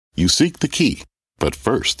You seek the key, but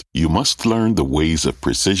first, you must learn the ways of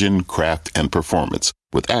precision, craft, and performance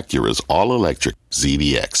with Acura's all-electric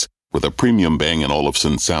ZDX. With a premium Bang &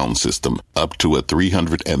 Olufsen sound system up to a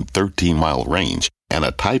 313-mile range and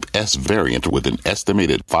a Type S variant with an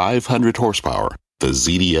estimated 500 horsepower, the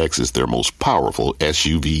ZDX is their most powerful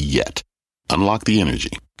SUV yet. Unlock the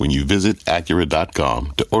energy when you visit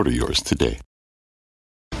Acura.com to order yours today.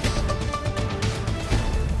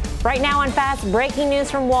 Right now on Fast, breaking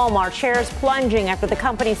news from Walmart. Shares plunging after the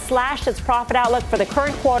company slashed its profit outlook for the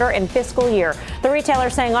current quarter and fiscal year. The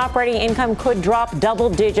retailer saying operating income could drop double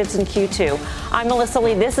digits in Q2. I'm Melissa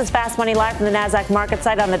Lee. This is Fast Money live from the NASDAQ market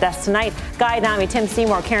site. On the desk tonight, Guy Adami, Tim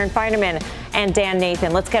Seymour, Karen Feinerman, and Dan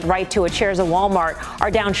Nathan. Let's get right to it. Shares of Walmart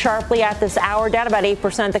are down sharply at this hour, down about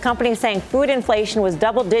 8%. The company saying food inflation was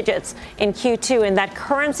double digits in Q2 and that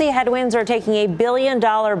currency headwinds are taking a $1 billion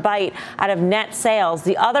bite out of net sales.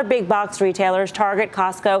 The other big box retailers, Target,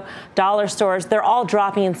 Costco, dollar stores, they're all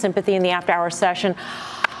dropping in sympathy in the after-hour session.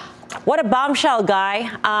 What a bombshell,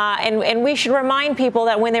 Guy. And we should remind people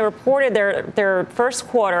that when they reported their first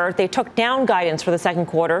quarter, they took down guidance for the second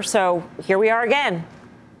quarter. So here we are again.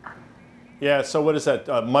 Yeah, so what is that,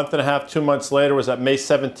 a month and a half, 2 months later, was that May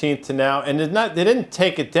 17th to now? And they didn't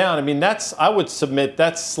take it down. I mean, I would submit,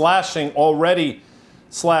 that's slashing already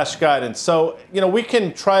slash guidance. So, we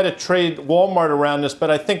can try to trade Walmart around this, but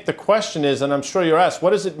I think the question is, and I'm sure you're asked, what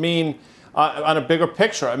does it mean on a bigger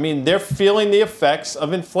picture? I mean, they're feeling the effects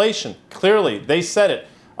of inflation. Clearly, they said it.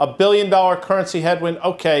 $1 billion currency headwind,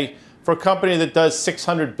 okay. For a company that does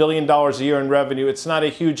 $600 billion a year in revenue, it's not a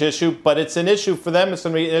huge issue, but it's an issue for them. It's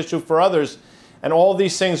going to be an issue for others. And all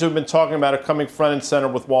these things we've been talking about are coming front and center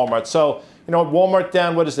with Walmart. So, Walmart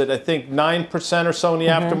down, what is it? I think 9% or so in the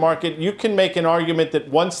aftermarket. You can make an argument that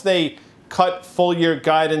once they cut full year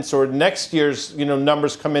guidance or next year's,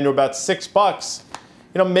 numbers come into about $6,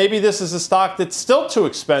 maybe this is a stock that's still too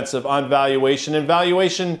expensive on valuation. And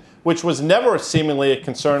valuation, which was never seemingly a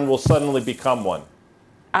concern, will suddenly become one.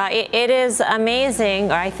 It is amazing,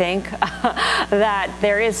 I think, that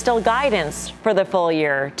there is still guidance for the full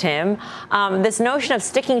year, Tim. This notion of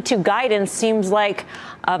sticking to guidance seems like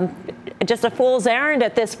just a fool's errand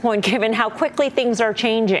at this point, given how quickly things are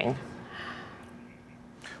changing.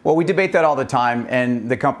 Well, we debate that all the time, and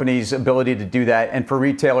the company's ability to do that. And for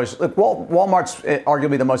retailers, look, Walmart's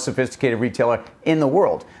arguably the most sophisticated retailer in the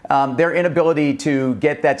world. Their inability to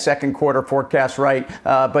get that second quarter forecast right,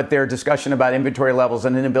 but their discussion about inventory levels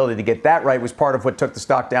and inability to get that right was part of what took the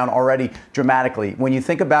stock down already dramatically. When you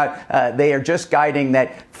think about, they are just guiding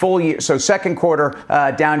that full year, so second quarter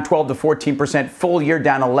down 12 to 14%, full year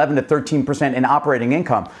down 11 to 13% in operating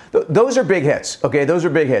income. Those are big hits. Okay, those are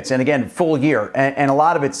big hits. And again, full year, and a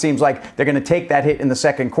lot of it seems like they're going to take that hit in the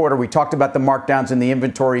second quarter. We talked about the markdowns in the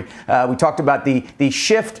inventory. We talked about the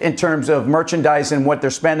shift in terms of merchandise and what they're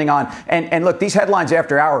spending on. And look, these headlines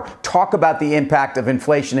after hour talk about the impact of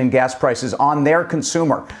inflation and gas prices on their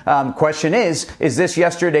consumer. Question is this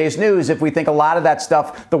yesterday's news? If we think a lot of that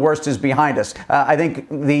stuff, the worst is behind us. I think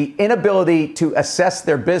the inability to assess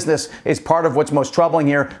their business is part of what's most troubling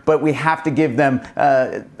here, but we have to give them,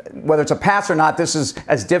 whether it's a pass or not, this is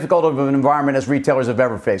as difficult of an environment as retailers have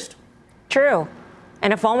ever faced. True.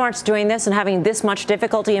 And if Walmart's doing this and having this much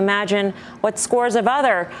difficulty, imagine what scores of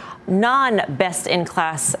other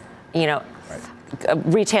non-best-in-class,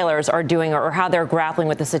 retailers are doing or how they're grappling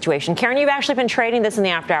with the situation. Karen, you've actually been trading this in the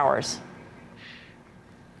after hours.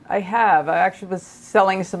 I have. I actually was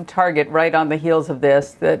selling some Target right on the heels of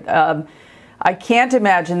this. I can't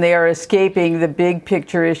imagine they are escaping the big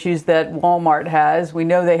picture issues that Walmart has. We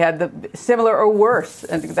know they had the similar or worse.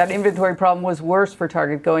 And that inventory problem was worse for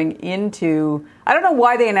Target going into, I don't know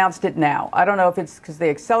why they announced it now. I don't know if it's because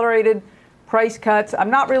they accelerated price cuts.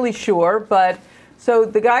 I'm not really sure. But so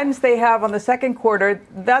the guidance they have on the second quarter,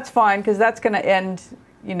 that's fine because that's going to end,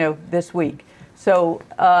 this week. So,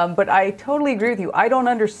 but I totally agree with you. I don't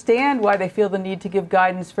understand why they feel the need to give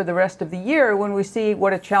guidance for the rest of the year when we see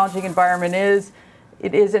what a challenging environment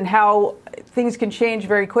it is and how things can change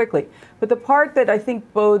very quickly. But the part that I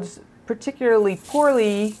think bodes particularly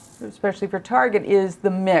poorly, especially for Target, is the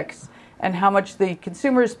mix and how much the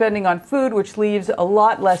consumer is spending on food, which leaves a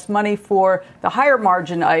lot less money for the higher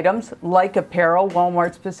margin items like apparel.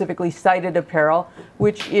 Walmart specifically cited apparel,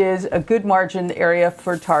 which is a good margin area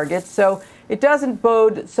for Target. So it doesn't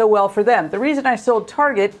bode so well for them. The reason I sold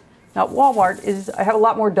Target, not Walmart, is I have a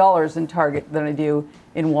lot more dollars in Target than I do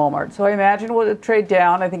in Walmart. So I imagine we'll trade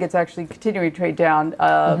down. I think it's actually continuing to trade down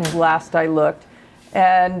last I looked.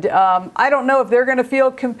 And I don't know if they're going to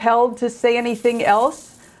feel compelled to say anything else.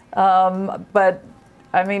 But,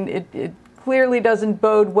 I mean, it clearly doesn't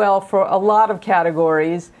bode well for a lot of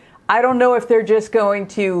categories. I don't know if they're just going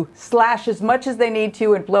to slash as much as they need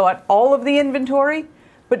to and blow out all of the inventory.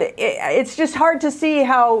 But it's just hard to see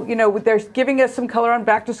how, they're giving us some color on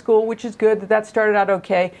back to school, which is good that started out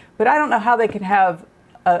okay. But I don't know how they can have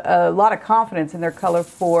a lot of confidence in their color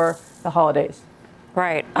for the holidays.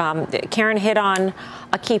 Right. Karen hit on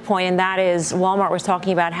a key point, and that is Walmart was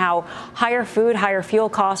talking about how higher food, higher fuel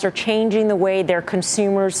costs are changing the way their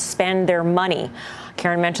consumers spend their money.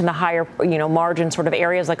 Karen mentioned the higher, margin sort of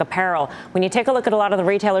areas like apparel. When you take a look at a lot of the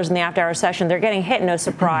retailers in the after-hour session, they're getting hit, no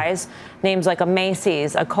surprise. Names like a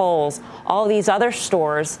Macy's, a Kohl's, all these other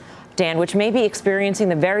stores, Dan, which may be experiencing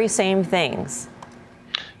the very same things.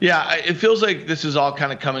 Yeah, it feels like this is all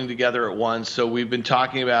kind of coming together at once. So we've been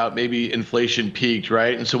talking about maybe inflation peaked,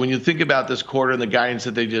 right? And so when you think about this quarter and the guidance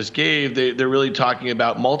that they just gave, they're really talking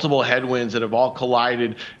about multiple headwinds that have all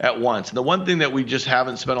collided at once. And the one thing that we just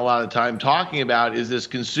haven't spent a lot of time talking about is this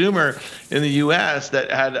consumer in the U.S. that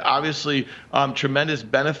had obviously tremendous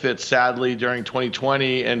benefits, sadly, during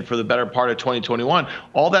 2020 and for the better part of 2021.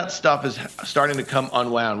 All that stuff is starting to come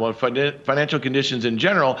unwound. Well, financial conditions in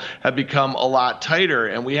general have become a lot tighter,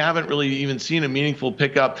 and we haven't really even seen a meaningful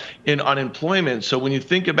pickup in unemployment. So when you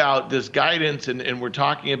think about this guidance and we're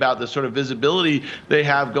talking about the sort of visibility they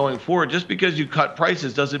have going forward, just because you cut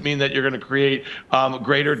prices doesn't mean that you're going to create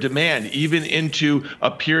greater demand, even into a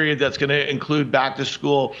period that's going to include back to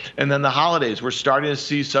school and then the holidays. We're starting to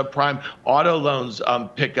see subprime auto loans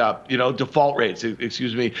pick up, default rates,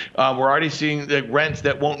 we're already seeing the rents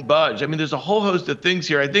that won't budge. I mean, there's a whole host of things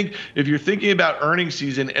here. I think if you're thinking about earnings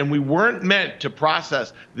season, and we weren't meant to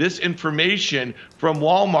process this information from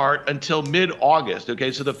Walmart until mid-August.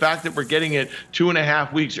 Okay, so the fact that we're getting it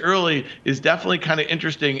 2.5 weeks early is definitely kind of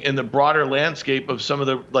interesting in the broader landscape of some of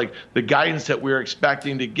the guidance that we're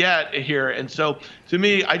expecting to get here. And so to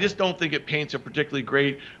me, I just don't think it paints a particularly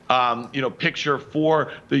great picture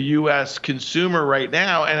for the U.S. consumer right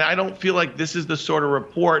now. And I don't feel like this is the sort of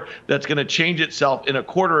report that's going to change itself in a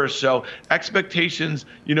quarter or so. Expectations,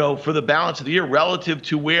 for the balance of the year relative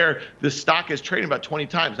to where the stock is trading about 20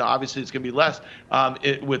 times. Now, obviously, it's going to be less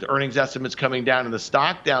with earnings estimates coming down and the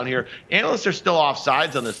stock down here. Analysts are still off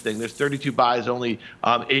sides on this thing. There's 32 buys, only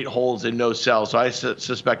 8 holds and no sells. So I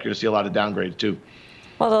suspect you're going to see a lot of downgrades, too.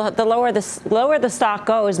 Well, the lower the stock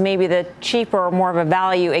goes, maybe the cheaper or more of a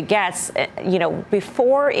value it gets.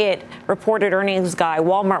 Before it reported earnings guide,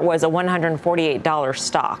 Walmart was a $148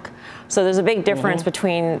 stock. So there's a big difference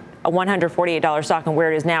between a $148 stock and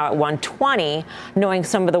where it is now at $120, knowing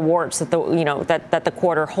some of the warts that that the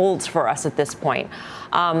quarter holds for us at this point.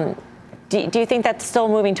 Do you think that's still a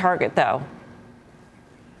moving target, though?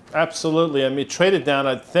 Absolutely. I mean, traded down,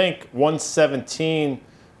 I think 117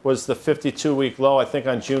 was the 52-week low, I think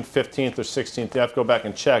on June 15th or 16th. You have to go back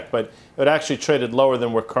and check, but it actually traded lower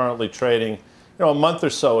than we're currently trading, a month or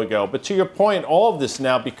so ago. But to your point, all of this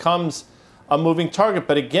now becomes a moving target.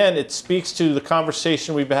 But again, it speaks to the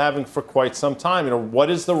conversation we've been having for quite some time. What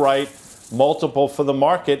is the right multiple for the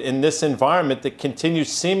market in this environment that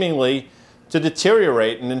continues seemingly to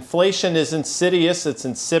deteriorate? And inflation is insidious, it's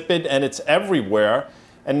insipid, and it's everywhere.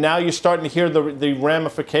 And now you're starting to hear the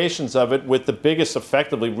ramifications of it with the biggest,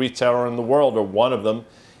 effectively, retailer in the world, or one of them,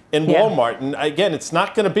 in Walmart. And again, it's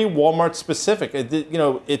not going to be Walmart specific.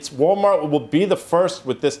 It's Walmart will be the first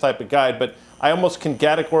with this type of guide, but I almost can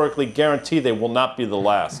categorically guarantee they will not be the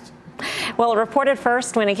last. Well, it reported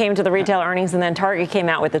first when it came to the retail earnings, and then Target came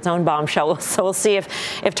out with its own bombshell. So we'll see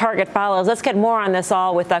if Target follows. Let's get more on this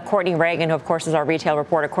all with Courtney Reagan, who, of course, is our retail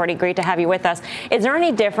reporter. Courtney, great to have you with us. Is there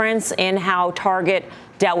any difference in how Target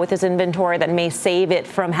dealt with this inventory that may save it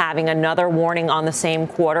from having another warning on the same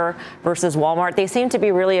quarter versus Walmart? They seem to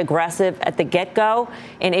be really aggressive at the get-go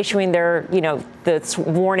in issuing their, the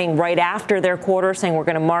warning right after their quarter, saying we're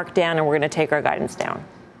going to mark down and we're going to take our guidance down.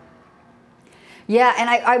 Yeah, and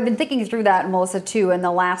I've been thinking through that, Melissa, too, in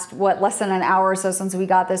the last, less than an hour or so since we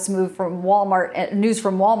got this news from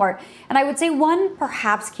Walmart. And I would say one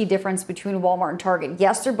perhaps key difference between Walmart and Target.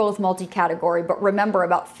 Yes, they're both multi-category, but remember,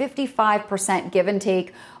 about 55% give and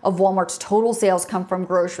take of Walmart's total sales come from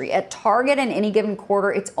grocery. At Target in any given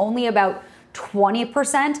quarter, it's only about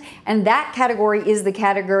 20%, and that category is the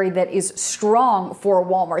category that is strong for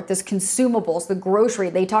Walmart. This consumables, the grocery.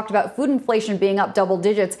 They talked about food inflation being up double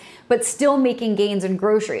digits, but still making gains in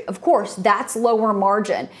grocery. Of course, that's lower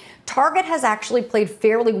margin. Target has actually played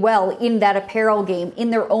fairly well in that apparel game, in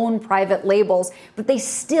their own private labels, but they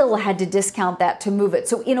still had to discount that to move it.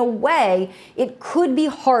 So in a way, it could be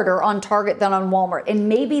harder on Target than on Walmart, and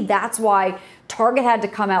maybe that's why Target had to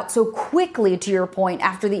come out so quickly, to your point,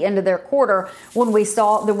 after the end of their quarter when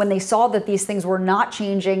they saw that these things were not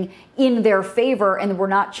changing in their favor and were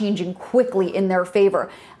not changing quickly in their favor.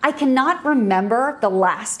 I cannot remember the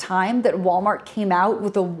last time that Walmart came out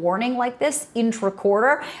with a warning like this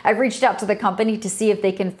intra-quarter. I've reached out to the company to see if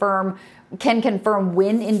they can confirm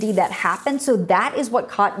when indeed that happened. So that is what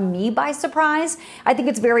caught me by surprise. I think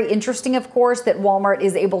it's very interesting, of course, that Walmart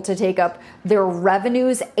is able to take up their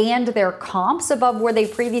revenues and their comps above where they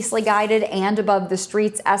previously guided and above the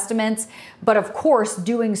street's estimates. But of course,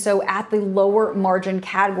 doing so at the lower margin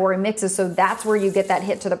category mixes. So that's where you get that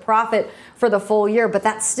hit to the profit for the full year. But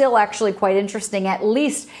that's still actually quite interesting. At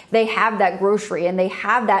least they have that grocery and they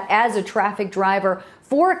have that as a traffic driver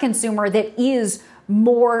for a consumer that is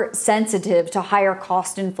more sensitive to higher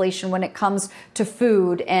cost inflation when it comes to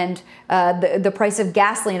food and the price of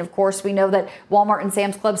gasoline. Of course, we know that Walmart and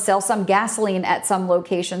Sam's Club sell some gasoline at some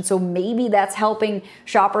locations, so maybe that's helping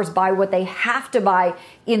shoppers buy what they have to buy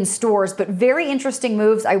in stores. But very interesting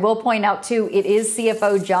moves. I will point out, too, it is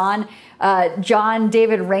CFO John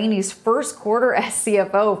David Rainey's first quarter as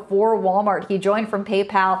CFO for Walmart. He joined from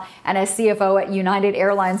PayPal and as CFO at United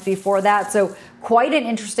Airlines before that. So quite an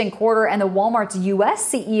interesting quarter. And the Walmart's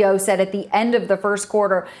U.S. CEO said at the end of the first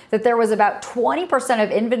quarter that there was about 20%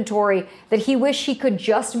 of inventory that he wished he could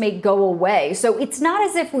just make go away. So it's not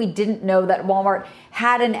as if we didn't know that Walmart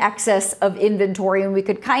had an excess of inventory and we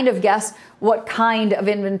could kind of guess what kind of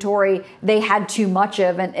inventory they had too much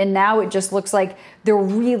of. And now it just looks like they're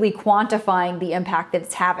really quantifying the impact that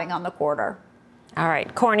it's having on the quarter. All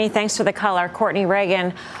right, Courtney, thanks for the color. Courtney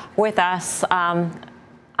Reagan with us.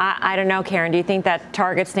 I don't know, Karen, do you think that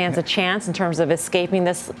Target stands a chance in terms of escaping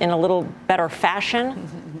this in a little better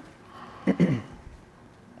fashion? It's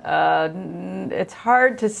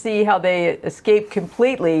hard to see how they escape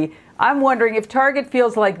completely. I'm wondering if Target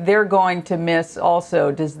feels like they're going to miss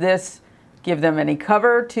also. Does this give them any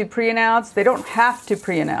cover to pre-announce? They don't have to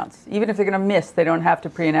pre-announce. Even if they're going to miss, they don't have to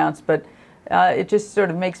pre-announce. But it just sort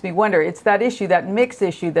of makes me wonder. It's that issue, that mix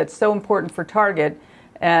issue that's so important for Target.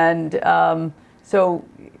 And so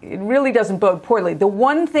it really doesn't bode poorly. The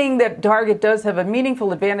one thing that Target does have a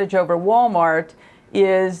meaningful advantage over Walmart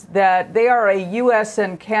is that they are a U.S.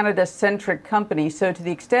 and Canada-centric company. So to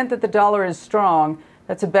the extent that the dollar is strong,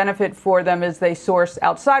 that's a benefit for them as they source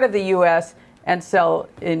outside of the U.S. and sell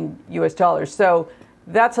in U.S. dollars. So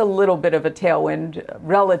that's a little bit of a tailwind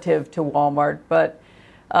relative to Walmart. But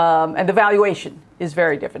and the valuation is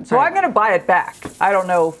very different. So I'm going to buy it back. I don't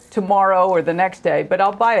know tomorrow or the next day, but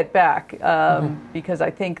I'll buy it back because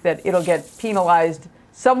I think that it'll get penalized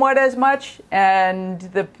somewhat as much, and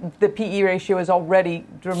the PE ratio is already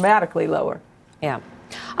dramatically lower. Yeah.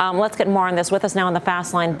 Let's get more on this. With us now on the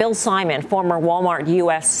fast line, Bill Simon, former Walmart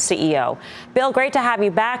U.S. CEO. Bill, great to have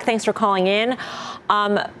you back. Thanks for calling in.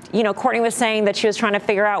 Courtney was saying that she was trying to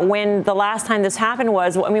figure out when the last time this happened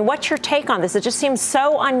was. I mean, what's your take on this? It just seems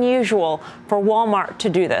so unusual for Walmart to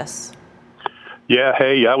do this. Yeah,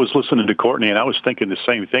 hey, I was listening to Courtney, and I was thinking the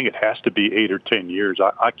same thing. It has to be 8 or 10 years.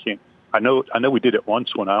 I can't. I know we did it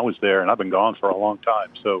once when I was there, and I've been gone for a long time.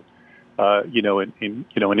 So.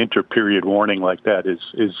 An inter-period warning like that is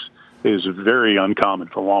very uncommon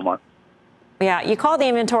for Walmart. Yeah, you called the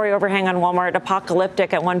inventory overhang on Walmart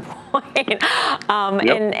apocalyptic at one point. Yep.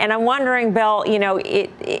 And I'm wondering, Bill,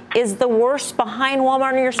 is the worst behind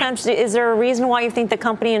Walmart in your sense? Is there a reason why you think the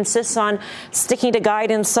company insists on sticking to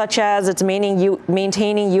guidance such as it's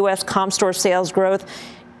maintaining U.S. comp store sales growth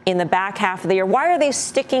in the back half of the year? Why are they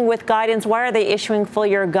sticking with guidance? Why are they issuing full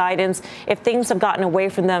year guidance if things have gotten away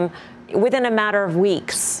from them within a matter of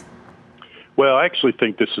weeks? Well, I actually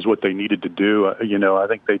think this is what they needed to do. I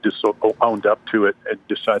think they just owned up to it and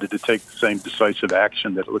decided to take the same decisive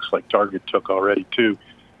action that it looks like Target took already, too.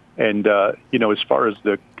 And, as far as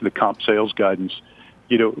the comp sales guidance,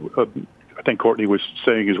 I think Courtney was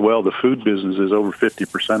saying as well, the food business is over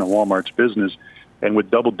 50% of Walmart's business. And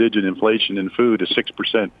with double-digit inflation in food, a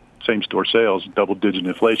 6% same-store sales, double-digit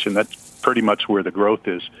inflation, that's pretty much where the growth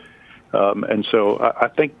is. And so I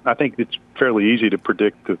think it's fairly easy to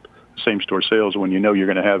predict the same-store sales when you're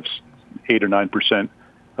going to have 8 or 9%,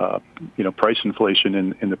 price inflation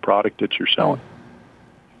in the product that you're selling.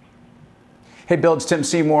 Hey, Bill, it's Tim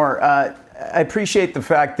Seymour. I appreciate the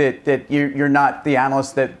fact that you're not the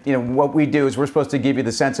analyst that, what we do is we're supposed to give you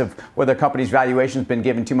the sense of whether a company's valuation has been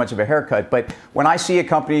given too much of a haircut. But when I see a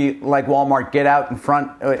company like Walmart get out in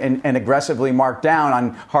front and aggressively mark down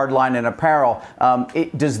on hardline and apparel,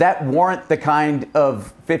 does that warrant the kind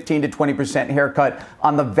of 15 to 20% haircut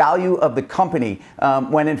on the value of the company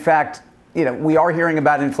when, in fact, we are hearing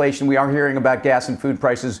about inflation, we are hearing about gas and food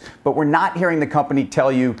prices, but we're not hearing the company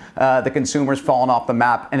tell you the consumer's fallen off the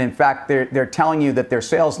map. And in fact, they're telling you that their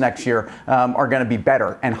sales next year are going to be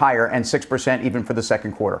better and higher, and 6% even for the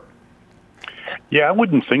second quarter. Yeah, I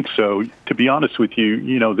wouldn't think so. To be honest with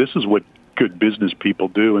you, this is what good business people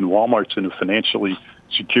do, and Walmart's in a financially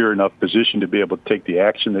secure enough position to be able to take the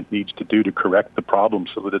action that needs to do to correct the problem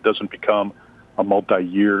so that it doesn't become a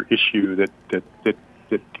multi-year issue that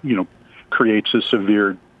creates a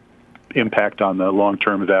severe impact on the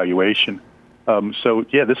long-term evaluation. So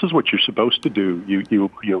this is what you're supposed to do.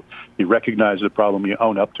 You recognize the problem, you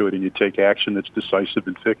own up to it, and you take action that's decisive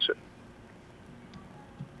and fix it.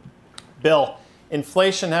 Bill,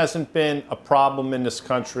 inflation hasn't been a problem in this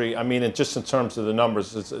country. I mean, just in terms of the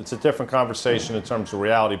numbers, it's a different conversation in terms of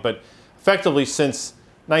reality. But effectively, since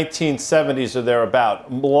 1970s or thereabout,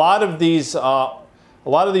 a lot of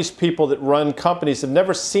these people that run companies have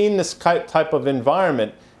never seen this type of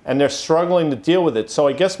environment, and they're struggling to deal with it. So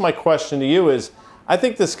I guess my question to you is, I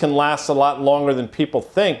think this can last a lot longer than people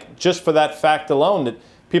think, just for that fact alone, that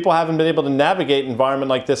people haven't been able to navigate an environment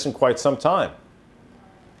like this in quite some time.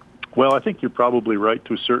 Well, I think you're probably right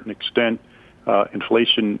to a certain extent.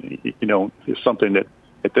 Inflation, is something that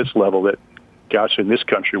at this level that, gosh, in this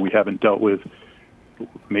country we haven't dealt with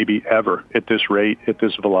maybe ever at this rate, at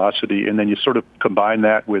this velocity. And then you sort of combine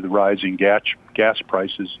that with rising gas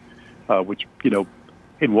prices, which,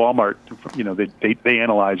 in Walmart, they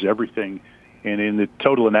analyze everything. And in the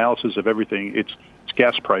total analysis of everything, it's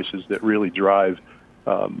gas prices that really drives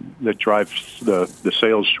the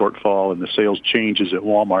sales shortfall and the sales changes at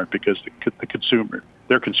Walmart, because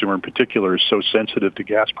their consumer in particular, is so sensitive to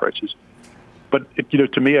gas prices. But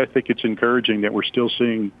to me, I think it's encouraging that we're still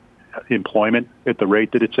seeing employment at the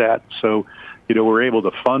rate that it's at. So we're able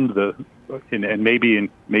to fund and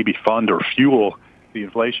maybe fund or fuel the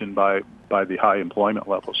inflation by the high employment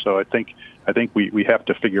level. So I think we have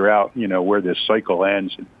to figure out where this cycle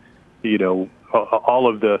ends. And all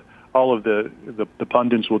of the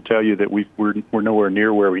pundits will tell you that we're nowhere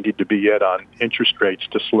near where we need to be yet on interest rates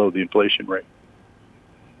to slow the inflation rate.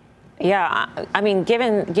 Yeah, I mean,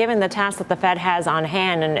 given the task that the Fed has on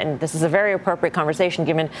hand, and this is a very appropriate conversation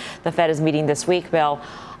given the Fed is meeting this week, Bill,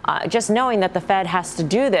 just knowing that the Fed has to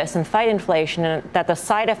do this and fight inflation, and that the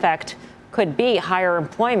side effect could be higher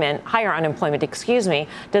unemployment,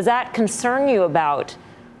 does that concern you about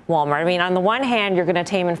Walmart? I mean, on the one hand, you're going to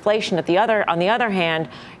tame inflation. On the other hand,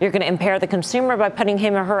 you're going to impair the consumer by putting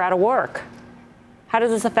him or her out of work. How does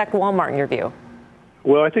this affect Walmart in your view?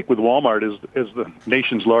 Well, I think with Walmart as the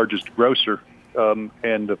nation's largest grocer, and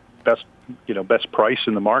the best price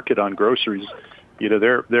in the market on groceries,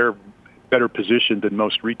 they're better positioned than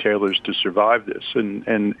most retailers to survive this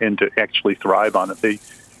and to actually thrive on it.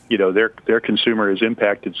 Their consumer is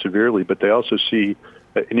impacted severely, but they also see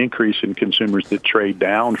an increase in consumers that trade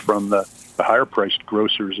down from the higher priced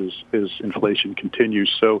grocers as inflation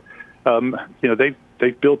continues. So,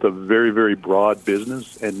 they've built a very, very broad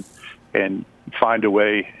business and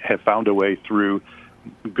have found a way through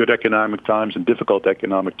good economic times and difficult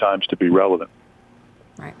economic times to be relevant.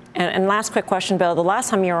 Right. And last quick question, Bill. The last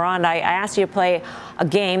time you were on, I asked you to play a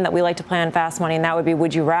game that we like to play on Fast Money, and that would be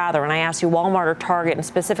Would You Rather? And I asked you Walmart or Target, and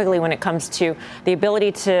specifically when it comes to the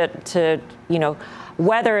ability to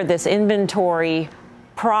weather this inventory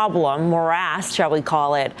problem, morass, shall we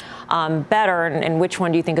call it, better, and which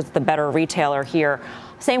one do you think is the better retailer here?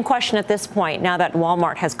 Same question at this point, now that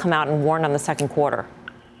Walmart has come out and warned on the second quarter.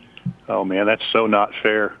 Oh, man, that's so not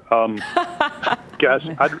fair. Guys,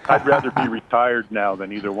 I'd rather be retired now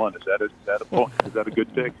than either one. Is that a point? Is that a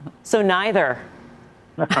good pick? So neither.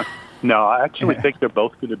 No, I actually think they're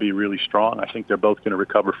both going to be really strong. I think they're both going to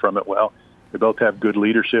recover from it well. They both have good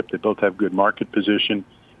leadership. They both have good market position,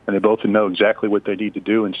 and they both know exactly what they need to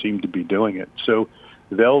do and seem to be doing it. So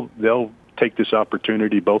they'll take this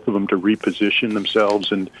opportunity, both of them, to reposition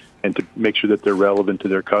themselves and to make sure that they're relevant to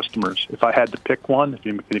their customers. If I had to pick one,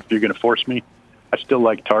 if you're going to force me, I still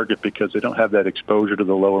like Target because they don't have that exposure to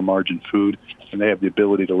the lower margin food, and they have the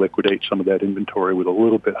ability to liquidate some of that inventory with a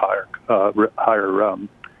little bit higher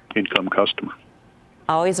income customer.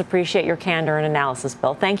 Always appreciate your candor and analysis,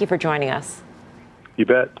 Bill. Thank you for joining us. You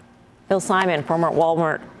bet. Bill Simon, former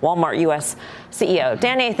Walmart U.S. CEO.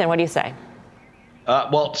 Dan Nathan, what do you say?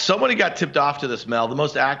 Well, somebody got tipped off to this, Mel. The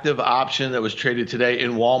most active option that was traded today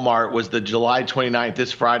in Walmart was the July 29th,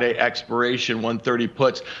 this Friday, expiration 130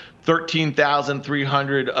 puts.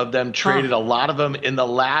 13,300 of them traded, a lot of them in the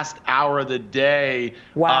last hour of the day.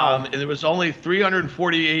 Wow. And there was only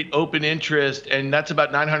 348 open interest, and that's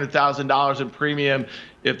about $900,000 in premium.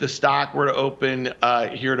 if the stock were to open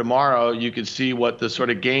here tomorrow, you could see what the sort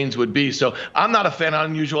of gains would be. So I'm not a fan of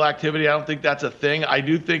unusual activity. I don't think that's a thing. I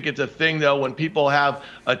do think it's a thing, though, when people have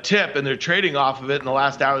a tip and they're trading off of it in the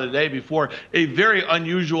last hour of the day before a very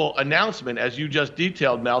unusual announcement, as you just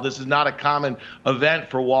detailed, Mel. This is not a common event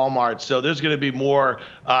for Walmart. So there's going to be more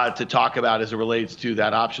to talk about as it relates to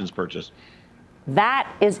that options purchase. That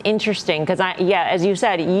is interesting because, as you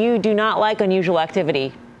said, you do not like unusual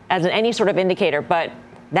activity as any sort of indicator, but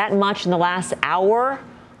that much in the last hour,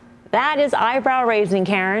 that is eyebrow raising,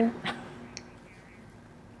 Karen.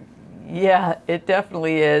 Yeah, it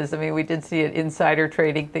definitely is. I mean, we did see an insider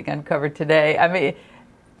trading thing uncovered today. I mean,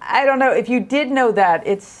 I don't know if you did know that.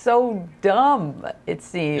 It's so dumb, it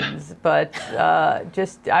seems. But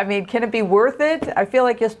can it be worth it? I feel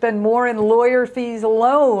like you'll spend more in lawyer fees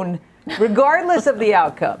alone, regardless of the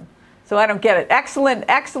outcome. So I don't get it.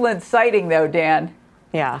 Excellent citing, though, Dan.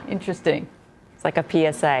 Yeah. Interesting. It's like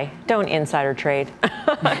a PSA. Don't insider trade.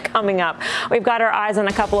 Coming up, we've got our eyes on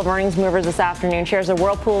a couple of earnings movers this afternoon. Shares of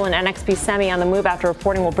Whirlpool and NXP Semi on the move after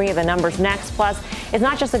reporting. We'll bring you the numbers next. Plus, it's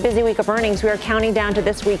not just a busy week of earnings. We are counting down to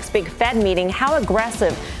this week's big Fed meeting. How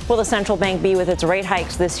aggressive will the central bank be with its rate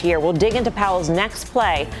hikes this year? We'll dig into Powell's next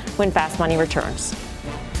play when Fast Money returns.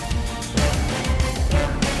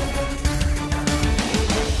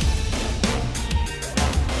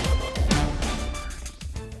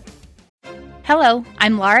 Hello,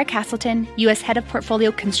 I'm Laura Castleton, U.S. Head of Portfolio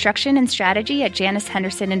Construction and Strategy at Janus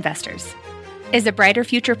Henderson Investors. Is a brighter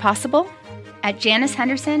future possible? At Janus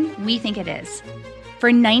Henderson, we think it is.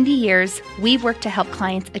 For 90 years, we've worked to help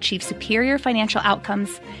clients achieve superior financial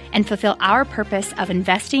outcomes and fulfill our purpose of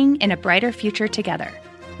investing in a brighter future together.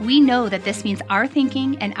 We know that this means our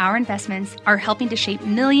thinking and our investments are helping to shape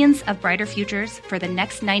millions of brighter futures for the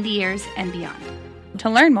next 90 years and beyond. To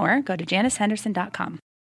learn more, go to janushenderson.com.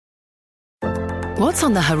 What's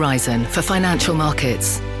on the horizon for financial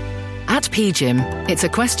markets? At PGIM, it's a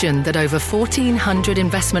question that over 1,400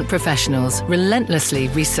 investment professionals relentlessly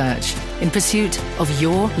research in pursuit of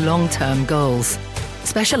your long-term goals.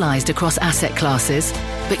 Specialized across asset classes,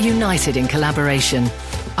 but united in collaboration,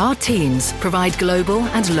 our teams provide global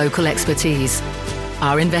and local expertise.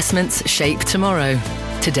 Our investments shape tomorrow,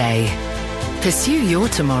 today. Pursue your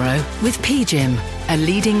tomorrow with PGIM, a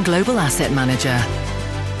leading global asset manager.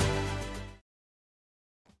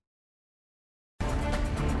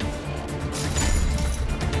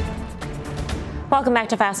 Welcome back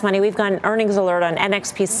to Fast Money. We've got an earnings alert on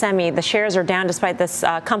NXP Semi. The shares are down despite this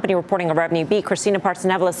company reporting a revenue beat. Christina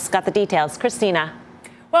Partsinevelos has got the details. Christina.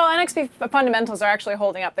 Well, NXP fundamentals are actually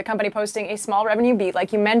holding up. The company posting a small revenue beat,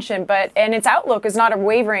 like you mentioned, and its outlook is not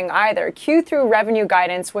wavering either. Q3 revenue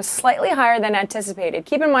guidance was slightly higher than anticipated.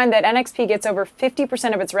 Keep in mind that NXP gets over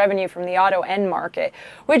 50% of its revenue from the auto end market,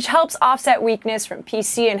 which helps offset weakness from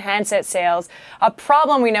PC and handset sales, a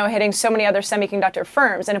problem we know hitting so many other semiconductor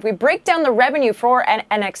firms. And if we break down the revenue for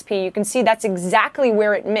NXP, you can see that's exactly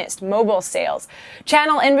where it missed, mobile sales.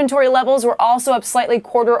 Channel inventory levels were also up slightly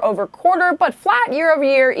quarter over quarter, but flat year over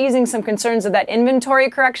year, easing some concerns of that inventory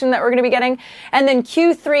correction that we're going to be getting. And then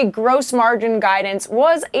Q3 gross margin guidance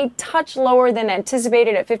was a touch lower than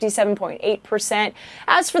anticipated at 57.8%.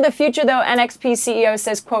 As for the future, though, NXP CEO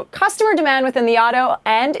says, quote, customer demand within the auto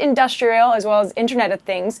and industrial, as well as Internet of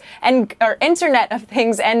Things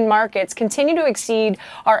end markets continue to exceed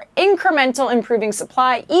our incremental improving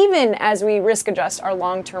supply, even as we risk adjust our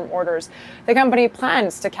long-term orders. The company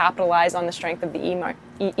plans to capitalize on the strength of the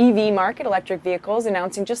EV market, electric vehicles,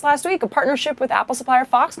 announcing just last week a partnership with Apple supplier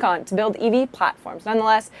Foxconn to build EV platforms.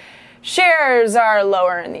 Nonetheless, shares are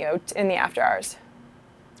lower in the after hours.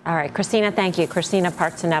 All right, Christina, thank you. Christina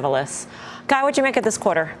Partsinevelos. Guy, what'd you make of this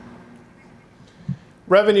quarter?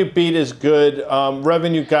 Revenue beat is good.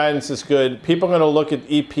 Revenue guidance is good. People are going to look at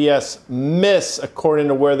EPS miss according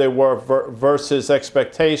to where they were versus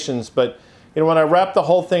expectations. But when I wrap the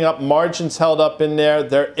whole thing up, margins held up in there.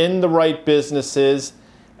 They're in the right businesses.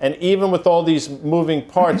 And even with all these moving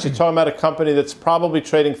parts, you're talking about a company that's probably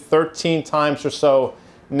trading 13 times or so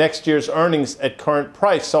next year's earnings at current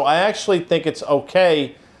price. So I actually think it's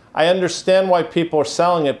okay. I understand why people are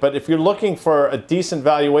selling it, but if you're looking for a decent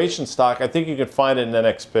valuation stock, I think you can find it in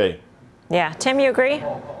NXP. Yeah. Tim, you agree?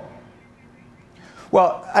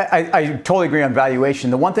 Well, I totally agree on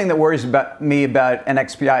valuation. The one thing that worries me about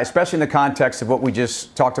NXPI, especially in the context of what we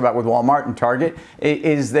just talked about with Walmart and Target,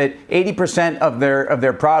 is that 80% of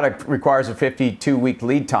their product requires a 52-week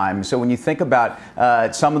lead time. So when you think about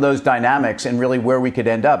some of those dynamics and really where we could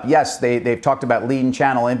end up, yes, they've talked about lean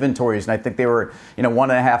channel inventories, and I think they were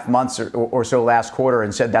 1.5 months or so last quarter,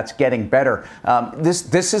 and said that's getting better.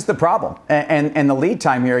 This is the problem, and the lead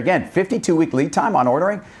time here again, 52-week lead time on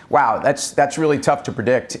ordering. Wow, that's really tough to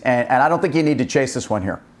predict, and I don't think you need to chase this one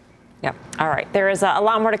here. Yep. All right. There is a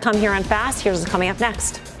lot more to come here on Fast. Here's what's coming up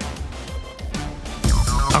next.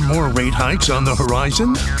 Are more rate hikes on the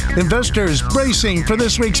horizon? Investors bracing for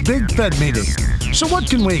this week's big Fed meeting. So what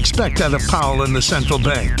can we expect out of Powell and the central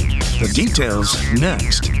bank? The details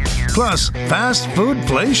next. Plus, fast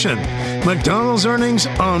foodflation. McDonald's earnings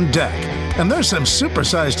on deck. And there's some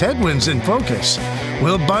supersized headwinds in focus.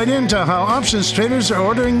 We'll bite into how options traders are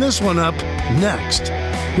ordering this one up next.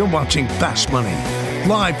 You're watching Fast Money,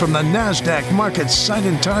 live from the NASDAQ market site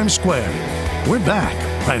in Times Square. We're back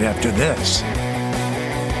right after this.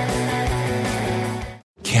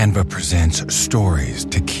 Canva presents stories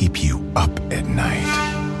to keep you up at night.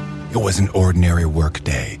 It was an ordinary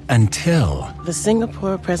workday until the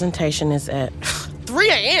Singapore presentation is at 3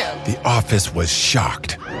 a.m. The office was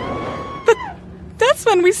shocked. That's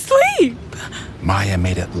when we sleep. Maya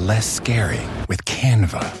made it less scary with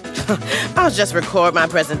Canva. I'll just record my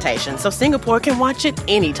presentation so Singapore can watch it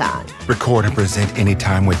anytime. Record and present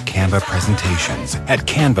anytime with Canva presentations at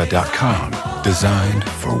canva.com. Designed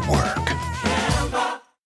for work.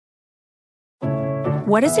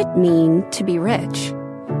 What does it mean to be rich?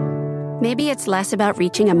 Maybe it's less about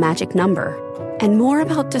reaching a magic number and more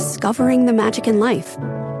about discovering the magic in life.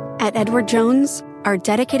 At Edward Jones, our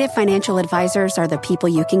dedicated financial advisors are the people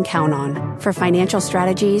you can count on for financial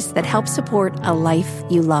strategies that help support a life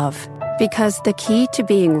you love. Because the key to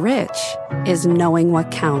being rich is knowing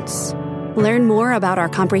what counts. Learn more about our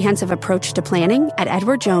comprehensive approach to planning at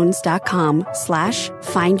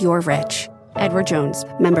edwardjones.com/findyourrich. Edward Jones,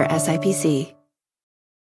 member SIPC.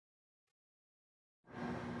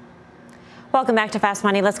 Welcome back to Fast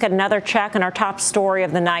Money. Let's get another check on our top story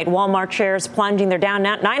of the night. Walmart shares plunging. They're down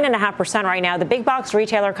 9.5% right now. The big box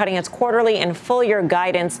retailer cutting its quarterly and full year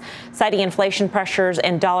guidance, citing inflation pressures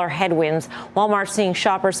and dollar headwinds. Walmart seeing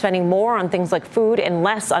shoppers spending more on things like food and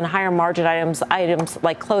less on higher margin items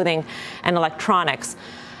like clothing and electronics.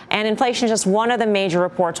 And inflation is just one of the major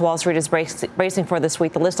reports Wall Street is bracing for this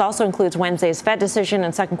week. The list also includes Wednesday's Fed decision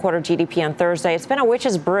and second quarter GDP on Thursday. It's been a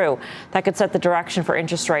witch's brew that could set the direction for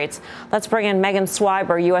interest rates. Let's bring in Megan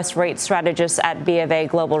Swiber, U.S. rate strategist at BofA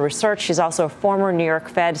Global Research. She's also a former New York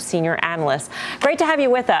Fed senior analyst. Great to have you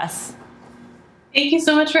with us. Thank you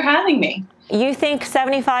so much for having me. You think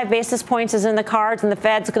 75 basis points is in the cards and the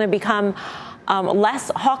Fed's going to become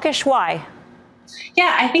less hawkish? Why?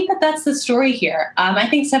 Yeah, I think that's the story here. I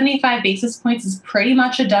think 75 basis points is pretty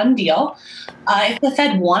much a done deal. If the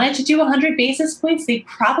Fed wanted to do 100 basis points, they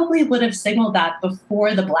probably would have signaled that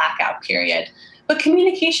before the blackout period. But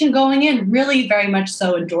communication going in really very much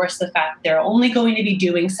so endorsed the fact they're only going to be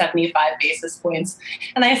doing 75 basis points.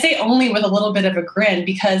 And I say only with a little bit of a grin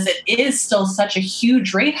because it is still such a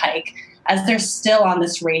huge rate hike as they're still on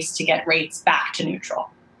this race to get rates back to neutral.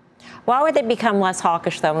 Why would they become less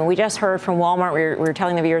hawkish, though? I mean, we just heard from Walmart. We were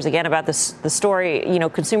telling the viewers again about the story. You know,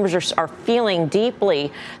 consumers are feeling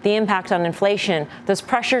deeply the impact on inflation. Those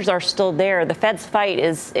pressures are still there. The Fed's fight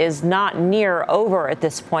is not near over at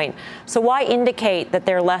this point. So why indicate that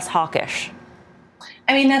they're less hawkish?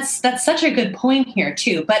 I mean, that's such a good point here,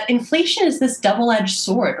 too. But inflation is this double-edged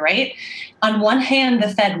sword, right? On one hand, the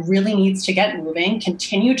Fed really needs to get moving,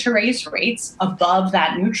 continue to raise rates above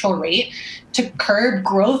that neutral rate to curb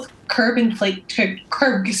growth, curb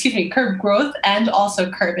growth and also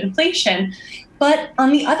curb inflation. But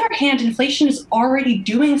on the other hand, inflation is already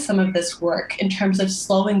doing some of this work in terms of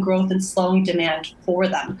slowing growth and slowing demand for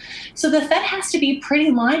them. So the Fed has to be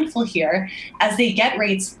pretty mindful here as they get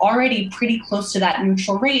rates already pretty close to that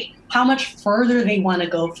neutral rate, how much further they want to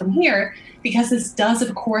go from here, because this does,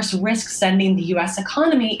 of course, risk sending the U.S.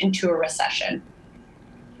 economy into a recession.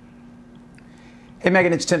 Hey,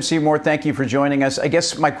 Megan, it's Tim Seymour. Thank you for joining us. I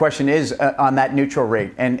guess my question is on that neutral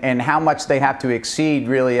rate and how much they have to exceed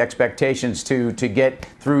really expectations to get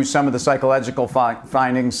through some of the psychological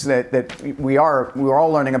findings that we're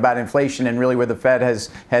all learning about inflation and really where the Fed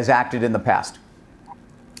has acted in the past.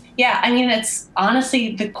 Yeah, I mean, it's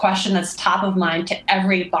honestly the question that's top of mind to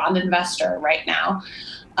every bond investor right now.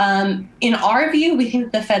 In our view, we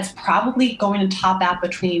think the Fed's probably going to top out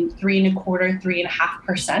between 3.25%,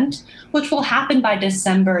 3.5%, which will happen by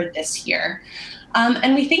December this year.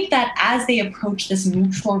 And we think that as they approach this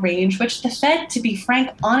neutral range, which the Fed, to be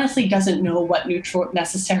frank, honestly doesn't know what neutral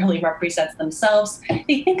necessarily represents themselves,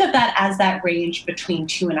 they think of that as that range between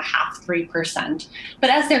 2.5%, 3%. But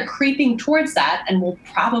as they're creeping towards that, and will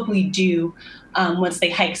probably do once they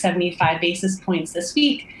hike 75 basis points this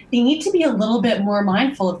week, they need to be a little bit more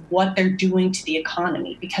mindful of what they're doing to the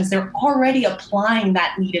economy, because they're already applying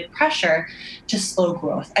that needed pressure to slow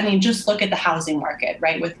growth. I mean, just look at the housing market,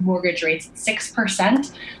 right? With mortgage rates at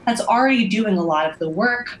 6%, that's already doing a lot of the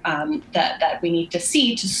work that we need to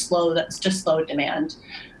see to slow demand.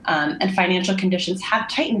 And financial conditions have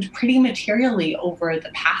tightened pretty materially over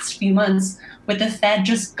the past few months, with the Fed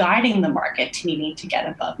just guiding the market to needing to get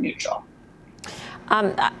above neutral.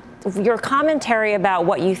 Your commentary about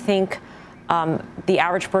what you think the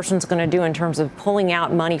average person is going to do in terms of pulling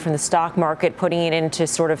out money from the stock market, putting it into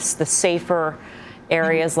sort of the safer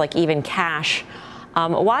areas like even cash.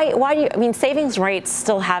 Why do you, I mean, savings rates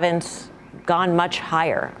still haven't gone much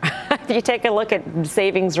higher. If you take a look at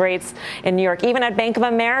savings rates in New York, even at Bank of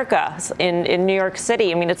America in New York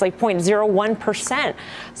City, I mean, it's like 0.01%.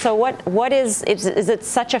 So what is it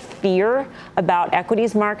such a fear about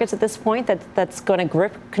equities markets at this point that's going to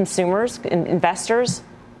grip consumers, investors?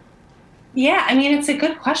 Yeah, I mean, it's a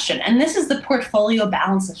good question. And this is the portfolio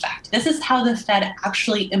balance effect. This is how the Fed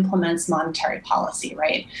actually implements monetary policy,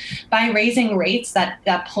 right? By raising rates,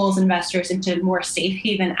 that pulls investors into more safe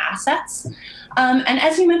haven assets. And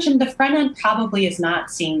as you mentioned, the front end probably is not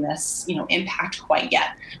seeing this, impact quite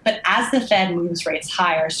yet. But as the Fed moves rates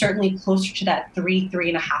higher, certainly closer to that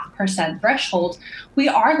 3.5% threshold, we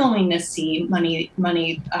are going to see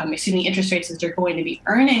interest rates that they're going to be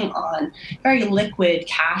earning on very liquid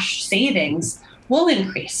cash savings will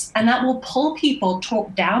increase. And that will pull people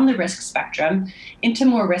down the risk spectrum into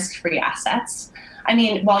more risk-free assets. I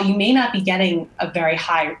mean, while you may not be getting a very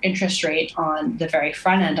high interest rate on the very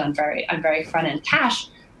front end, on very front end cash,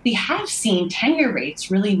 we have seen 10-year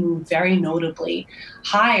rates really move very notably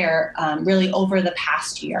higher, really over the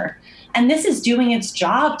past year. And this is doing its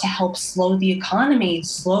job to help slow the economy,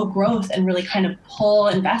 slow growth, and really kind of pull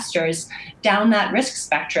investors down that risk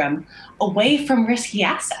spectrum away from risky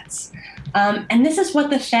assets. And this is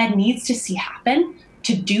what the Fed needs to see happen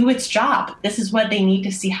to do its job. This is what they need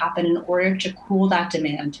to see happen in order to cool that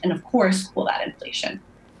demand and, of course, cool that inflation.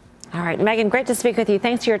 All right, Megan, great to speak with you.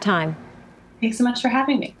 Thanks for your time. Thanks so much for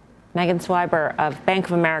having me. Megan Swiber of Bank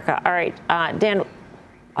of America. All right, Dan,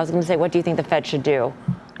 I was going to say, what do you think the Fed should do?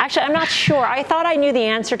 Actually, I'm not sure. I thought I knew the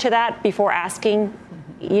answer to that before asking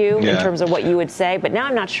you in terms of what you would say, but now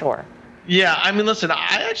I'm not sure. Yeah, I mean, listen,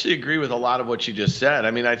 I actually agree with a lot of what you just said.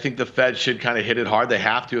 I mean, I think the Fed should kind of hit it hard. They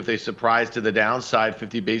have to if they surprise to the downside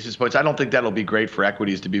 50 basis points. I don't think that'll be great for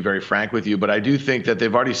equities, to be very frank with you, but I do think that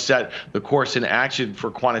they've already set the course in action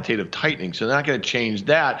for quantitative tightening, so they're not going to change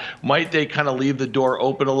that. Might they kind of leave the door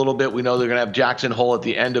open a little bit? We know they're going to have Jackson Hole at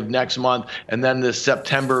the end of next month and then this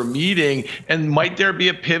September meeting, and might there be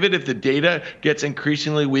a pivot if the data gets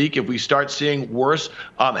increasingly weak, if we start seeing worse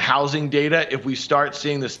housing data, if we start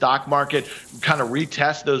seeing the stock market kind of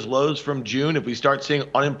retest those lows from June, if we start seeing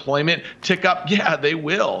unemployment tick up? Yeah, they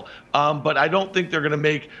will. But I don't think they're going to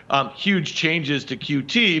make huge changes to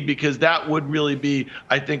QT, because that would really be,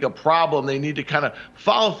 I think, a problem. They need to kind of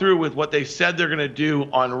follow through with what they said they're going to do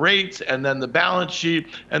on rates and then the balance sheet,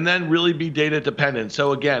 and then really be data dependent.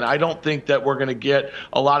 So again, I don't think that we're going to get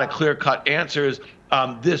a lot of clear-cut answers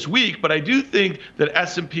this week, but I do think that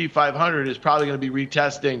S&P 500 is probably going to be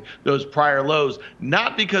retesting those prior lows,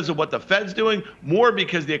 not because of what the Fed's doing, more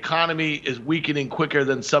because the economy is weakening quicker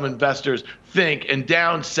than some investors think, and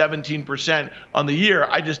down 17% on the year,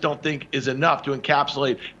 I just don't think is enough to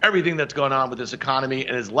encapsulate everything that's going on with this economy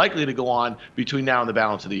and is likely to go on between now and the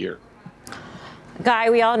balance of the year. Guy,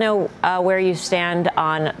 we all know where you stand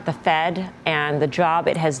on the Fed and the job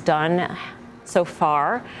it has done so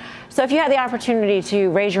far. So if you had the opportunity to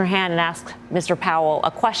raise your hand and ask Mr. Powell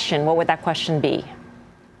a question, what would that question be?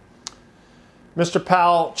 Mr.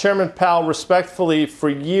 Powell, Chairman Powell, respectfully, for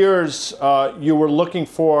years you were looking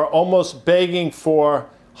for, almost begging for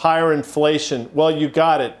higher inflation. Well, you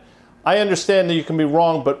got it. I understand that you can be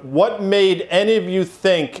wrong, but what made any of you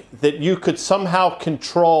think that you could somehow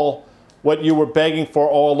control what you were begging for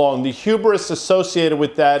all along? The hubris associated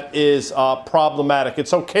with that is problematic.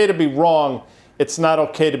 It's okay to be wrong. It's not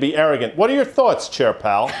okay to be arrogant. What are your thoughts, Chair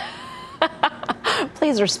Powell?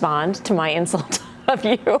 Please respond to my insult of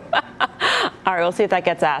you. All right, we'll see if that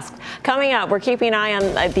gets asked. Coming up, we're keeping an eye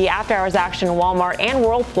on the after-hours action in Walmart and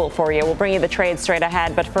Whirlpool for you. We'll bring you the trade straight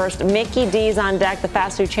ahead. But first, Mickey D's on deck, the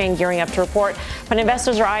fast food chain gearing up to report. But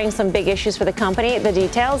investors are eyeing some big issues for the company. The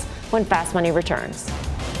details when Fast Money returns.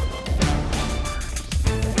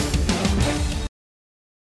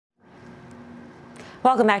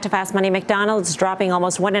 Welcome back to Fast Money. McDonald's dropping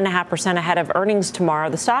almost 1.5% ahead of earnings tomorrow.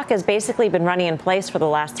 The stock has basically been running in place for the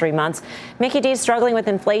last 3 months. Mickey D's struggling with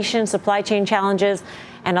inflation, supply chain challenges,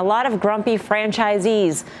 and a lot of grumpy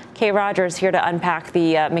franchisees. Kate Rogers here to unpack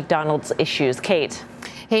the McDonald's issues. Kate.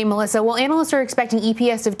 Hey, Melissa. Well, analysts are expecting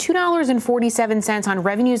EPS of $2.47 on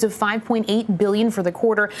revenues of $5.8 billion for the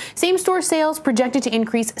quarter. Same-store sales projected to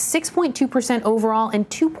increase 6.2% overall and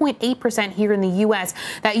 2.8% here in the U.S.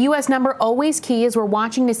 That U.S. number always key as we're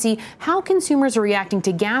watching to see how consumers are reacting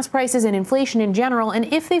to gas prices and inflation in general and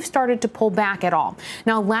if they've started to pull back at all.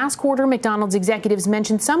 Now, last quarter, McDonald's executives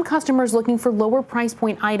mentioned some customers looking for lower price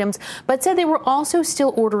point items, but said they were also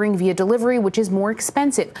still ordering via delivery, which is more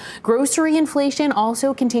expensive. Grocery inflation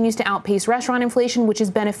also continues to outpace restaurant inflation, which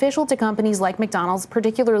is beneficial to companies like McDonald's,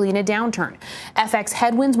 particularly in a downturn. FX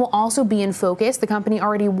headwinds will also be in focus. The company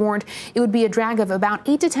already warned it would be a drag of about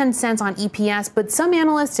 8 to 10 cents on EPS, but some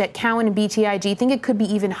analysts at Cowen and BTIG think it could be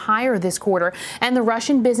even higher this quarter. And the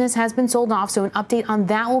Russian business has been sold off, so an update on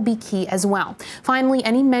that will be key as well. Finally,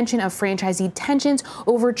 any mention of franchisee tensions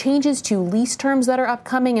over changes to lease terms that are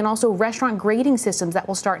upcoming and also restaurant grading systems that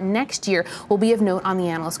will start next year will be of note on the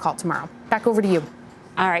analyst call tomorrow. Back over to you.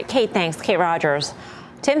 All right, Kate, thanks. Kate Rogers.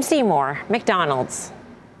 Tim Seymour, McDonald's.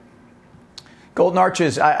 Golden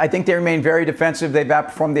Arches, I think they remain very defensive. They've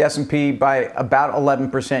outperformed the S&P by about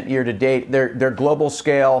 11% year to date. Their global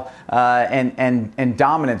scale and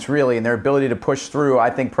dominance, really, and their ability to push through, I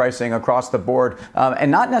think, pricing across the board, and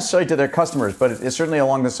not necessarily to their customers, but it's certainly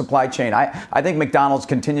along the supply chain. I think McDonald's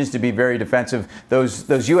continues to be very defensive.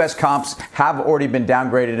 Those U.S. comps have already been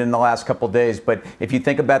downgraded in the last couple of days, but if you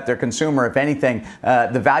think about their consumer, if anything,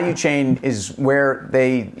 the value chain is where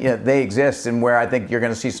they exist and where I think you're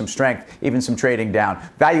going to see some strength, even some trading down.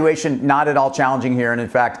 Valuation not at all challenging here, and in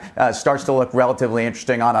fact starts to look relatively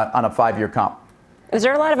interesting on a 5-year comp. Is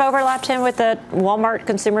there a lot of overlap, Tim, with the Walmart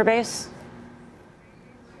consumer base?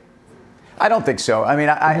 I don't think so. I mean,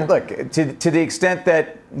 I look to the extent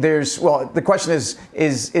that there's, well, the question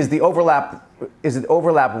is the overlap. Is it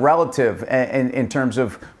overlap relative in terms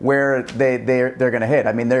of where they're going to hit?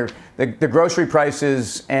 I mean, the grocery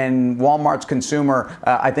prices and Walmart's consumer,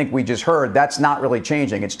 I think we just heard, that's not really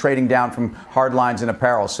changing. It's trading down from hard lines and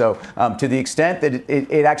apparel. So to the extent that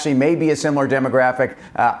it actually may be a similar demographic,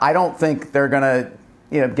 I don't think they're going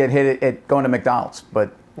to get hit at going to McDonald's.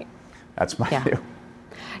 But that's my view.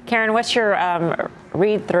 Karen, what's your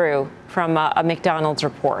read through from a McDonald's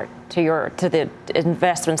report to the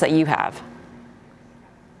investments that you have?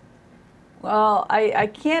 Well, I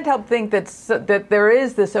can't help think that there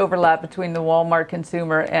is this overlap between the Walmart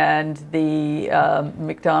consumer and the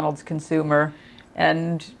McDonald's consumer,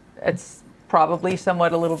 and it's probably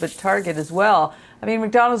somewhat a little bit Target as well. I mean,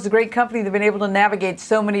 McDonald's is a great company. They've been able to navigate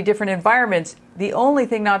so many different environments. The only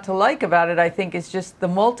thing not to like about it, I think, is just the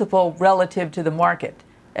multiple relative to the market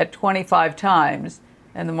at 25 times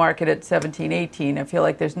and the market at 17, 18. I feel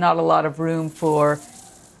like there's not a lot of room for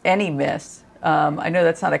any miss. I know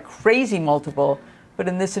that's not a crazy multiple, but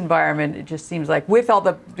in this environment, it just seems like with all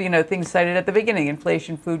the things cited at the beginning,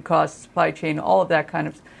 inflation, food costs, supply chain, all of that kind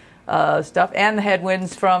of stuff, and the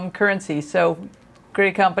headwinds from currency. So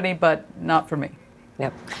great company, but not for me.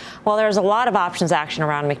 Yep. Well, there's a lot of options action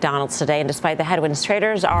around McDonald's today, and despite the headwinds,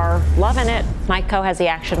 traders are loving it. Mike Coe has the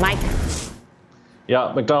action. Mike.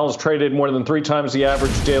 Yeah, McDonald's traded more than 3 times the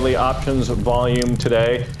average daily options volume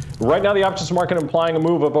today. Right now, the options market implying a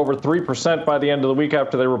move of over 3% by the end of the week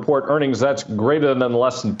after they report earnings. That's greater than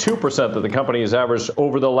less than 2% that the company has averaged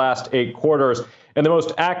over the last 8 quarters. And the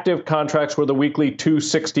most active contracts were the weekly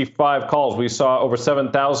 265 calls. We saw over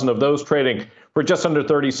 7,000 of those trading for just under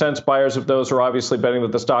 30 cents. Buyers of those are obviously betting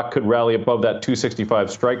that the stock could rally above that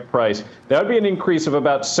 265 strike price. That would be an increase of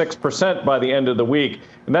about 6% by the end of the week.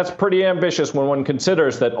 And that's pretty ambitious when one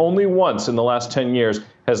considers that only once in the last 10 years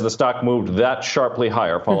has the stock moved that sharply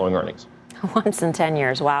higher following earnings. Once in 10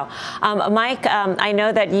 years. Wow. Mike, I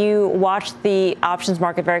know that you watched the options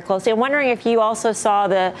market very closely. I'm wondering if you also saw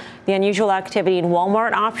the unusual activity in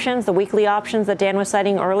Walmart options, the weekly options that Dan was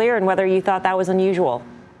citing earlier, and whether you thought that was unusual.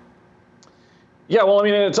 Yeah, well, I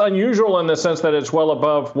mean, it's unusual in the sense that it's well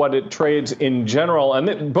above what it trades in general.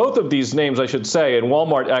 And both of these names, I should say, and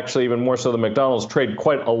Walmart actually even more so than McDonald's, trade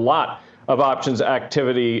quite a lot of options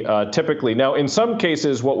activity typically. Now, in some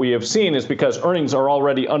cases, what we have seen is because earnings are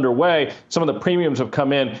already underway, some of the premiums have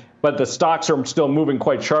come in, but the stocks are still moving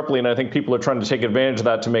quite sharply. And I think people are trying to take advantage of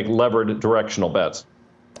that to make levered directional bets.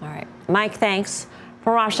 All right. Mike, thanks.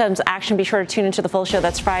 For Washington's action, be sure to tune into the full show.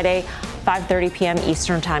 That's Friday, 5:30 p.m.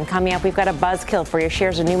 Eastern time. Coming up, we've got a buzzkill for your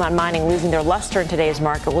shares of Newmont Mining losing their luster in today's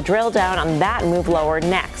market. We'll drill down on that move lower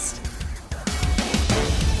next.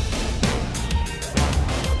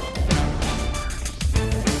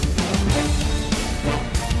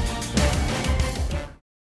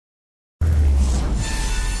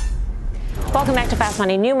 Welcome back to Fast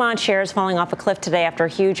Money. Newmont shares falling off a cliff today after a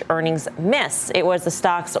huge earnings miss. It was the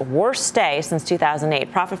stock's worst day since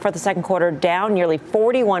 2008. Profit for the second quarter down nearly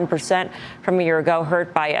 41% from a year ago,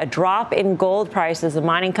 hurt by a drop in gold prices. The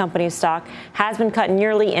mining company's stock has been cut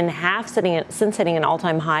nearly in half since hitting an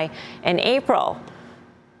all-time high in April.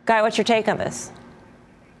 Guy, what's your take on this?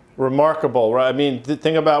 Remarkable, right? I mean,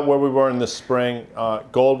 think about where we were in the spring.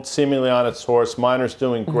 Gold seemingly on its horse, miners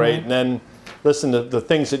doing great, and then listen to the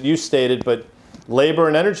things that you stated, but labor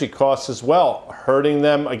and energy costs as well, hurting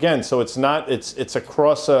them again. So it's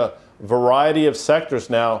across a variety of sectors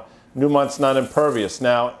now. Newmont's not impervious.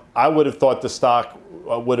 Now, I would have thought the stock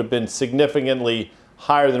would have been significantly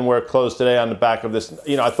higher than where it closed today on the back of this.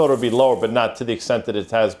 I thought it would be lower, but not to the extent that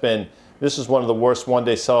it has been. This is one of the worst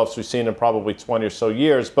one-day sell-offs we've seen in probably 20 or so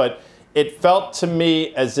years. But it felt to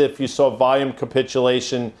me as if you saw volume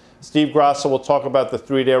capitulation. Steve Grasso will talk about the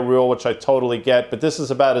 3-day rule, which I totally get, but this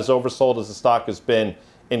is about as oversold as the stock has been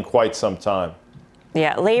in quite some time.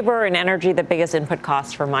 Yeah, labor and energy, the biggest input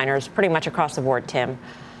costs for miners, pretty much across the board, Tim.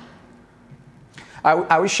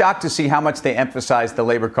 I was shocked to see how much they emphasized the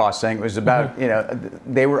labor costs, saying it was about,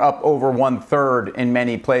 they were up over 1/3 in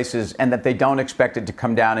many places, and that they don't expect it to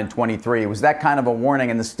come down in 23. It was that kind of a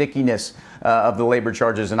warning and the stickiness of the labor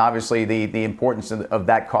charges, and obviously the importance of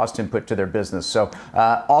that cost input to their business. So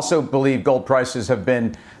also believe gold prices have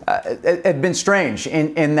been strange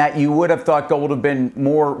in that you would have thought gold would have been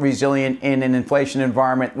more resilient in an inflation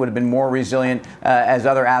environment, would have been more resilient as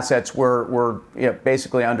other assets were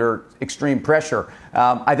basically under extreme pressure.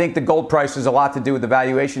 I think the gold price has a lot to do with the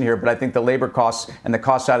valuation here, but I think the labor costs and the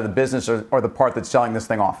cost side of the business are the part that's selling this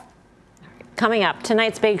thing off. Coming up,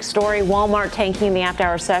 tonight's big story, Walmart tanking in the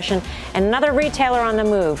after-hour session, and another retailer on the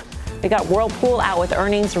move. We got Whirlpool out with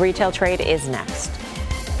earnings. Retail trade is next.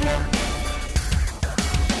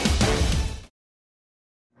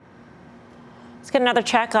 Let's get another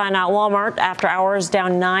check on Walmart. After hours,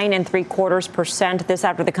 down 9.75%. This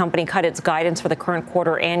after the company cut its guidance for the current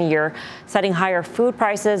quarter and year, citing higher food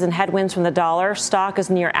prices and headwinds from the dollar. Stock is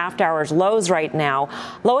near after-hours lows right now.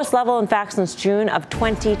 Lowest level, in fact, since June of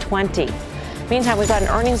 2020. Meantime, we've got an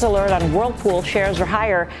earnings alert on Whirlpool. Shares are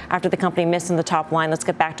higher after the company missed in the top line. Let's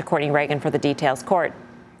get back to Courtney Reagan for the details. Court.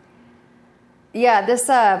 Yeah, this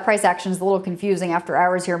price action is a little confusing after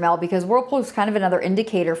hours here, Mel, because Whirlpool is kind of another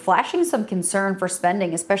indicator flashing some concern for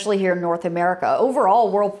spending, especially here in North America. Overall,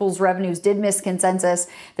 Whirlpool's revenues did miss consensus.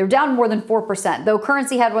 They're down more than 4%, though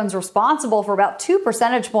currency headwinds responsible for about 2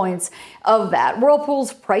 percentage points of that.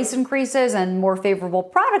 Whirlpool's price increases and more favorable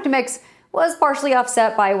product mix was partially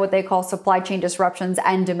offset by what they call supply chain disruptions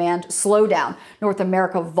and demand slowdown. North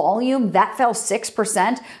America volume, that fell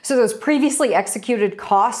 6%. So those previously executed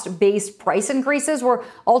cost-based price increases were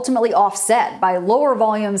ultimately offset by lower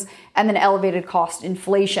volumes and then elevated cost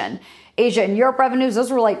inflation. Asia and Europe revenues, those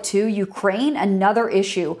were light too. Ukraine, another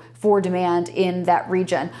issue for demand in that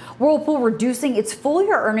region. Whirlpool reducing its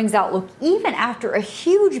full-year earnings outlook even after a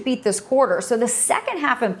huge beat this quarter. So the second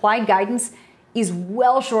half implied guidance is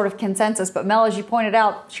well short of consensus. But Mel, as you pointed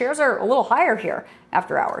out, shares are a little higher here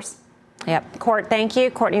after hours. Yep. Court, thank you.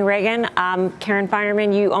 Courtney Reagan. Karen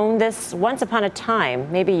Finerman, you owned this once upon a time,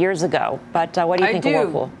 maybe years ago. But what do you think of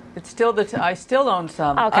Whirlpool? It's still I still own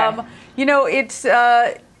some. Okay.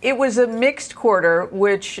 It was a mixed quarter,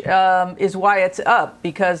 which is why it's up,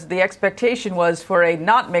 because the expectation was for a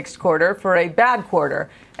not mixed quarter, for a bad quarter.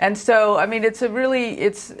 And so, I mean, it's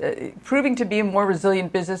proving to be a more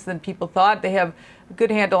resilient business than people thought. They have a good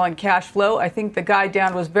handle on cash flow. I think the guide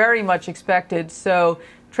down was very much expected. So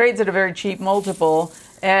trades at a very cheap multiple.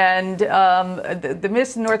 And the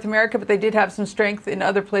miss in North America, but they did have some strength in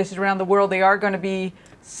other places around the world. They are going to be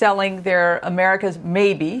selling their Americas,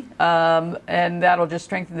 maybe, and that'll just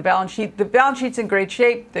strengthen the balance sheet. The balance sheet's in great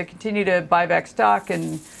shape. They continue to buy back stock.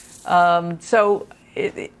 And so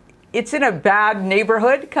it's in a bad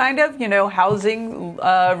neighborhood, kind of, housing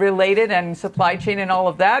related and supply chain and all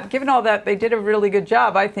of that. Given all that, they did a really good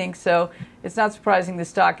job, I think. So it's not surprising the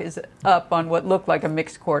stock is up on what looked like a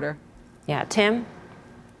mixed quarter. Yeah. Tim?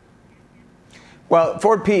 Well,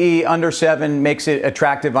 forward PE under 7 makes it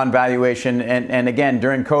attractive on valuation. And again,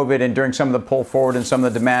 during COVID and during some of the pull forward and some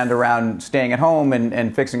of the demand around staying at home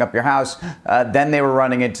and fixing up your house, then they were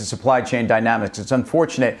running into supply chain dynamics. It's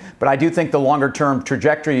unfortunate, but I do think the longer term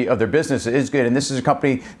trajectory of their business is good. And this is a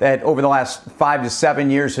company that over the last 5 to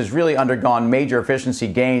 7 years has really undergone major efficiency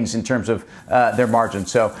gains in terms of their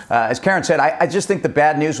margins. So as Karen said, I just think the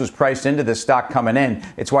bad news was priced into this stock coming in.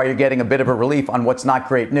 It's why you're getting a bit of a relief on what's not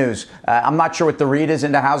great news. I'm not sure what the read is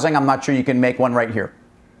into housing. I'm not sure you can make one right here.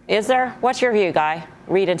 Is there? What's your view, Guy?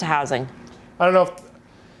 Read into housing. I don't know.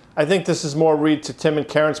 I think this is more read to Tim and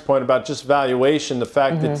Karen's point about just valuation. The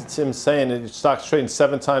fact that Tim's saying that stock's trading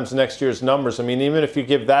 7 times next year's numbers. I mean, even if you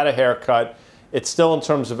give that a haircut, it's still in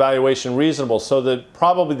terms of valuation reasonable. So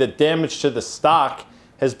probably the damage to the stock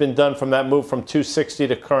has been done from that move from 260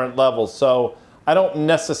 to current levels. So I don't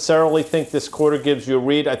necessarily think this quarter gives you a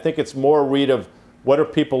read. I think it's more a read of what are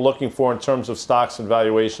people looking for in terms of stocks and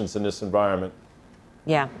valuations in this environment.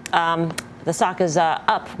 Yeah. The stock is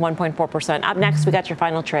up 1.4%. Up next, we got your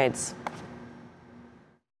final trades.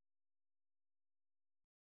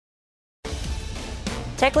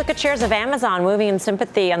 Take a look at shares of Amazon moving in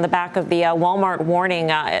sympathy on the back of the Walmart warning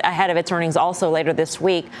ahead of its earnings also later this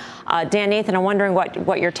week. Dan, Nathan, I'm wondering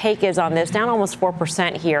what your take is on this. Down almost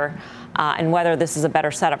 4% here, and whether this is a better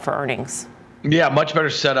setup for earnings. Yeah, much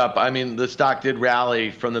better setup. I mean, the stock did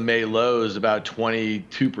rally from the May lows about 22%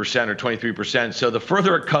 or 23%. So the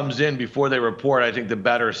further it comes in before they report, I think the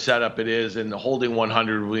better setup it is, and holding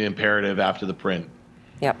 100 will be imperative after the print.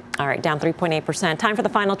 Yep. All right, down 3.8%. Time for the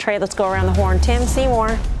final trade. Let's go around the horn. Tim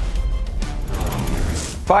Seymour.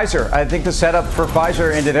 Pfizer. I think the setup for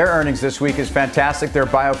Pfizer into their earnings this week is fantastic. Their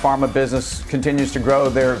biopharma business continues to grow.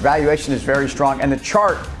 Their valuation is very strong. And the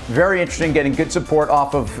chart, very interesting, getting good support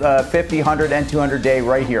off of 50, 100, and 200-day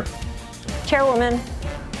right here. Chairwoman.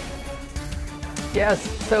 Yes.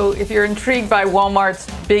 So if you're intrigued by Walmart's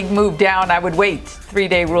big move down, I would wait.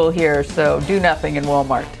 3-day rule here. So do nothing in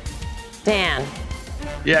Walmart. Dan.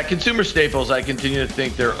 Yeah, consumer staples, I continue to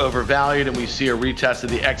think they're overvalued, and we see a retest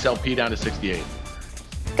of the XLP down to 68.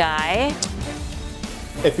 Guy.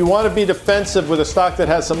 If you want to be defensive with a stock that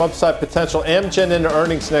has some upside potential, Amgen into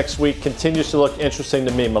earnings next week continues to look interesting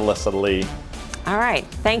to me, Melissa Lee. All right.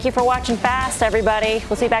 Thank you for watching Fast, everybody.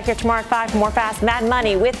 We'll see you back here tomorrow at 5 for more Fast Mad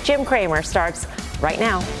Money with Jim Cramer. Starts right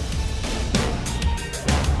now.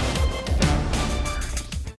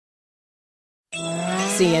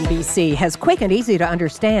 CNBC has quick and easy to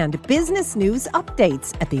understand business news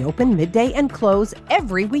updates at the open, midday, and close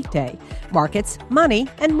every weekday. Markets, money,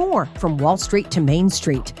 and more from Wall Street to Main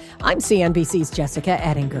Street. I'm CNBC's Jessica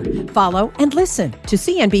Ettinger. Follow and listen to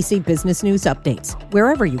CNBC Business News Updates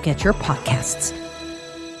wherever you get your podcasts.